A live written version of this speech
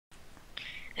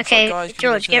Okay, guys,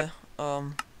 George, get.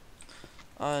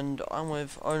 and I'm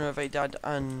with owner of a dad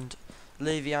and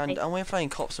Levy, and we're playing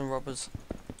cops and robbers.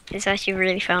 It's actually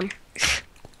really fun.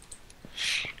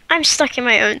 I'm stuck in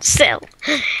my own cell.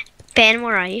 Ben,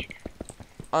 where are you?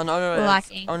 And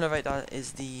Lacking. owner of a dad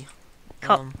is the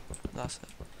Cop. That's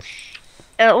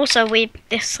it. Also,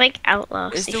 this like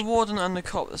Outlast. Is the warden and the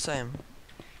cop the same?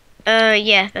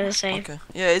 Yeah, they're the same. Okay.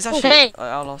 Yeah, it's actually Hey.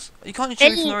 Outlast. You can't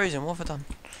shoot me for no reason. What have I done?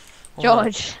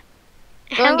 George,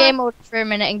 go on game mode for a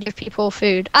minute and give people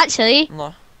food. Actually,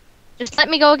 No. just let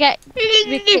me go get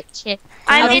the kitchen. Can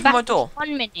I'll you be open back my door? in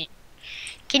 1 minute.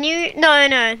 Can you?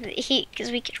 No, because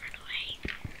we could run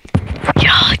away.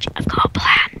 George, I've got a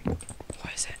plan.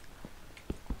 What is it?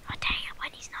 Oh dang it,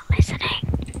 when he's not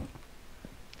listening.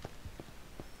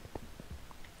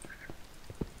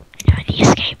 I know the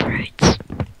escape routes.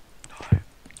 No,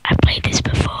 I've played this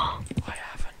before. I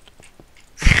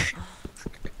haven't.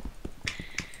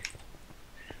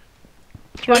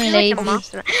 George is like a Lady.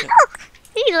 master.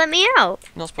 He let me out.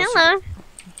 Not supposed Hello. to.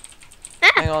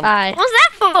 Hang on. Bye. What's that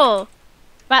for?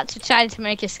 Back to trying to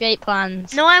make escape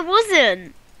plans. No, I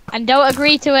wasn't. And don't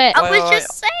agree to it. I was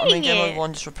just I'm in saying game mode it.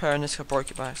 1, just repairing this. I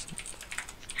broke it by accident.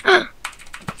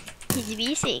 Easy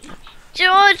busy.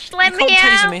 George, let You me can't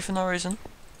taser out. me for no reason.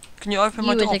 Can you open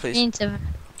my You door, was please? agreeing to.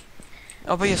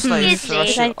 I'll be your slave for the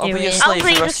rest Easy. of I'll be your I'll I'll slave for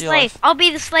be the the rest of your life. slave. I'll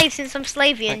be the slave since I'm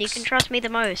slavey and you Thanks. can trust me the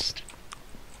most.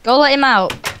 Go let him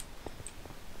out.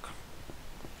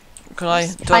 Can I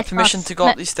do I have permission to go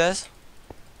up these stairs?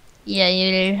 Yeah,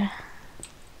 you do.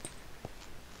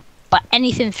 But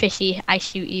anything fishy, I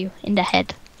shoot you in the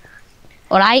head.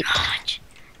 Alright? George,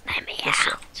 let me Yes,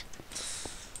 sir. out.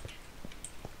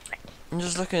 I'm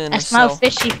just looking in I this smell cell.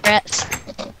 fishy threats.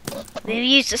 They've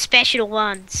used the special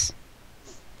ones.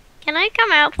 Can I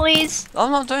come out, please?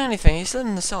 I'm not doing anything. He's still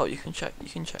in the cell. You can check. You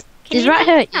can check. Can Does you rat let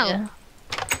me hurt out? you?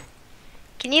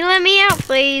 Can you let me out,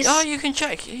 please? Oh, you can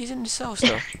check. He's in the cell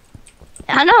still.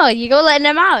 I know, you go letting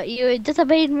him out. You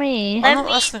disobeyed me. Let I'm not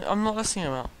me- listening. I'm not listening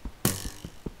him out.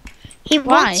 He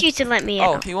Why? wants you to let me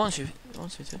Oh, out. he wants you. He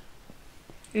wants you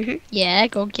to. Yeah,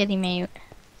 go get him out.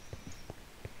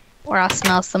 Or I'll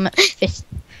smell some fish.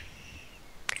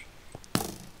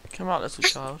 Come out, little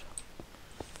child.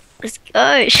 Let's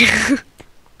go. You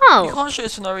Oh, can't shoot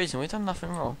us for no reason. We've done nothing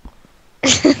wrong.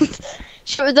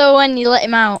 Shut the door when you let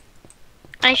him out.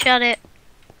 I shot it.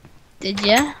 Did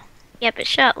ya? Yep, it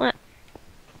shot. Look.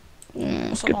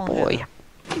 What's Good wrong boy. here?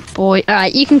 Boy,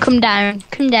 alright, you can come down.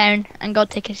 Come down and go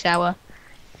take a shower.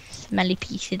 Smelly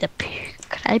pieces of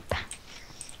crap.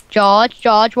 George,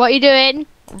 what are you doing?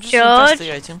 I'm just George?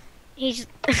 investigating. He's.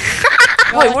 Wait,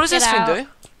 what does get this thing out. do?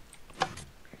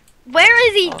 Where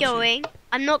is he Oh, shoot. going?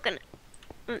 I'm not gonna.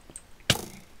 You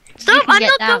Stop! can I'm get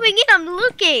not down. going in. I'm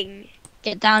looking.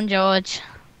 Get down, George.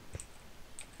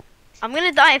 I'm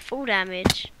gonna die of full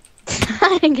damage.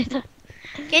 Get down.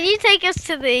 Can you take us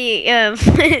to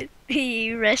the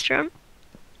the restaurant?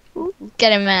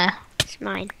 Get him there. It's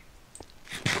mine.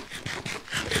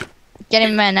 Get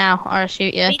him there now, or I'll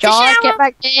shoot you. Need to George, shower. get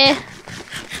back here.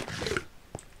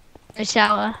 A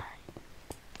shower.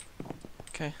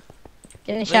 Okay.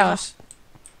 Get in the Leave shower. us,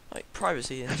 like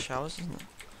privacy in the showers, isn't it?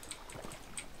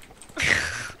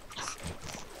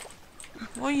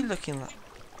 What are you looking at?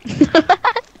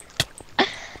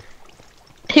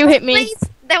 Who hit me? Please,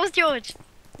 that was George.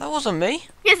 That wasn't me.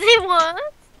 Yes, it was.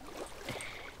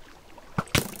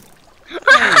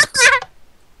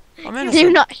 Hey, I'm Do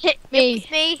innocent. not hit me.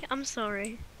 Me, I'm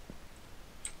sorry.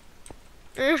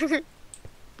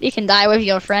 You can die with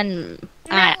your friend.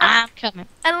 I'm coming.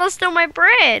 I lost all my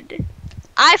bread.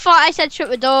 I thought I said shut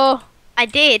the door. I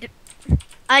did.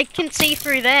 I can see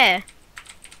through there.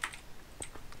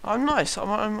 I'm nice.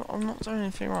 I'm not doing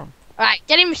anything wrong. Right,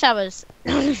 get in the showers.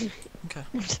 Okay.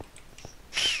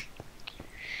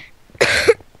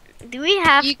 Do we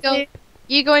have You go. to?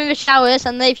 You go in the showers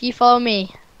and leave. You follow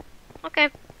me. Okay.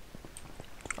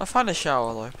 I've had a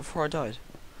shower though before I died.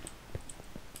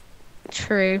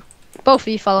 True. Both of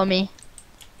you follow me.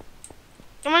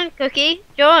 Come on, Cookie.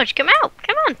 George, come out.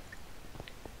 Come on.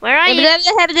 Where are you?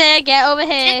 Get over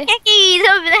here. Cookie's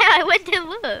over there. I went to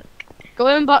look. Go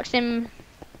unbox him.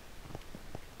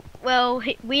 Well,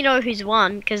 we know who's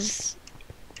won because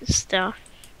stuff.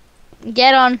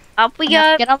 Get on. Up we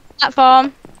go. Get on the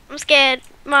platform. I'm scared.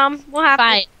 Mom, what happened?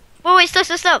 Fight. Oh, wait,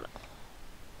 stop.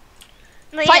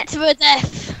 Not Fight yet. to the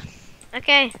death.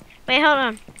 Okay. Wait, hold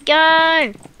on.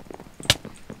 Go.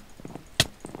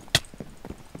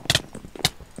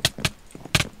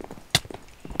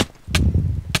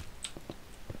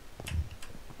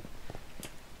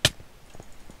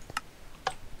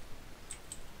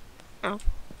 Oh, that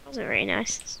wasn't very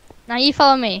nice. Now you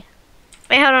follow me.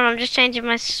 Wait, hold on. I'm just changing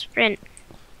my sprint.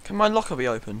 Can my locker be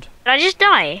opened? Did I just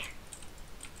die?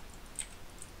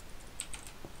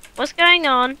 What's going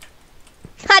on?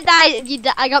 I died.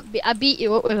 I beat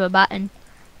you up with a baton.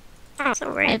 Oh, that's I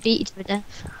alright. beat you to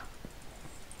death.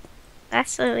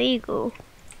 That's illegal.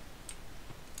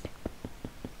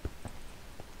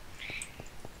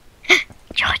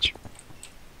 George.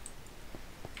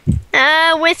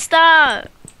 We're stuck.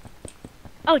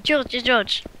 Oh,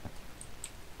 George.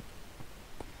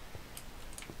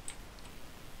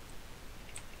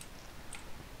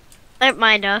 Don't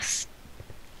mind us.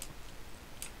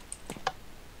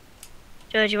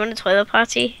 George, you want a toilet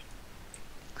party?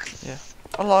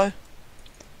 Hello.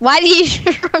 Why do you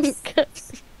shrunk?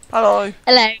 Hello.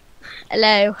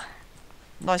 Hello.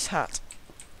 Nice hat.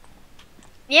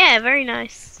 Yeah, very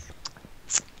nice.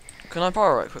 Can I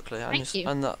borrow it quickly? Thank you.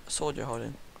 And that sword you're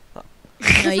holding.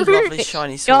 No, you Lovely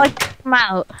shiny sword. George, come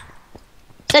out.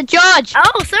 So George,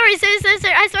 Oh, sorry.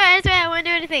 I swear, I won't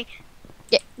do anything.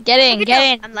 get in, Like a get dog.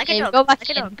 in. I'm like a Yeah, dog, Go back like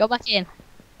a in. dog. Go back in.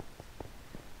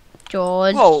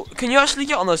 George. Whoa, can you actually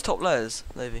get on those top layers,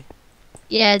 Levy?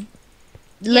 Yeah.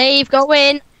 Leave. Go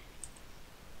in.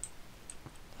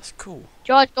 That's cool.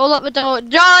 George, go lock the door.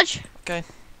 George.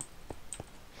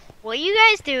 What are you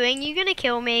guys doing? You gonna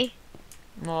kill me?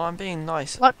 No, I'm being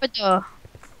nice. Lock the door.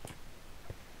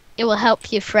 It will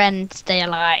help your friend stay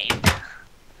alive.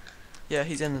 Yeah,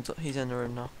 he's in the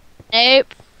room now.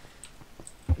 Nope.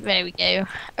 There we go.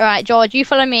 Alright, George, you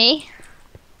follow me.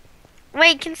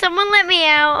 Wait, can someone let me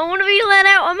out? I want to be let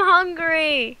out. I'm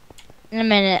hungry. In a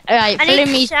minute. Alright, I follow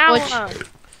need me, to shower. George.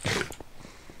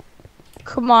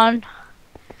 Come on.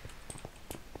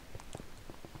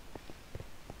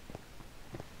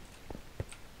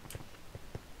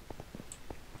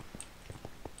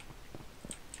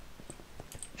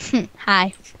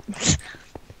 Hi.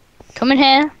 Come in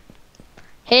here.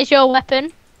 Here's your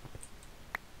weapon.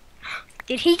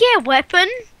 Did he get a weapon?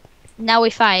 Now we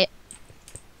fight.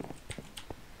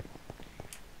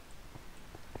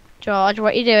 George,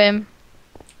 what are you doing?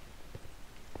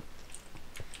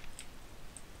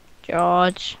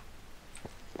 George.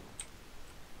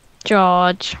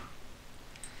 George.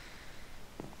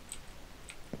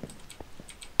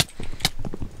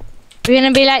 We're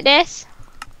gonna be like this?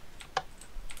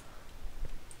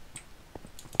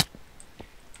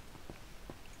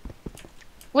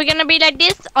 We're gonna be like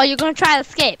this, or you're gonna try to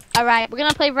escape. Alright, we're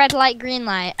gonna play red light, green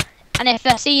light. And if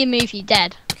I see you move, you're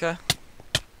dead. Okay.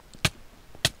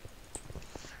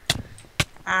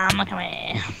 I'm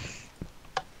coming.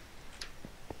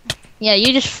 Yeah,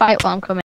 you just fight while I'm coming.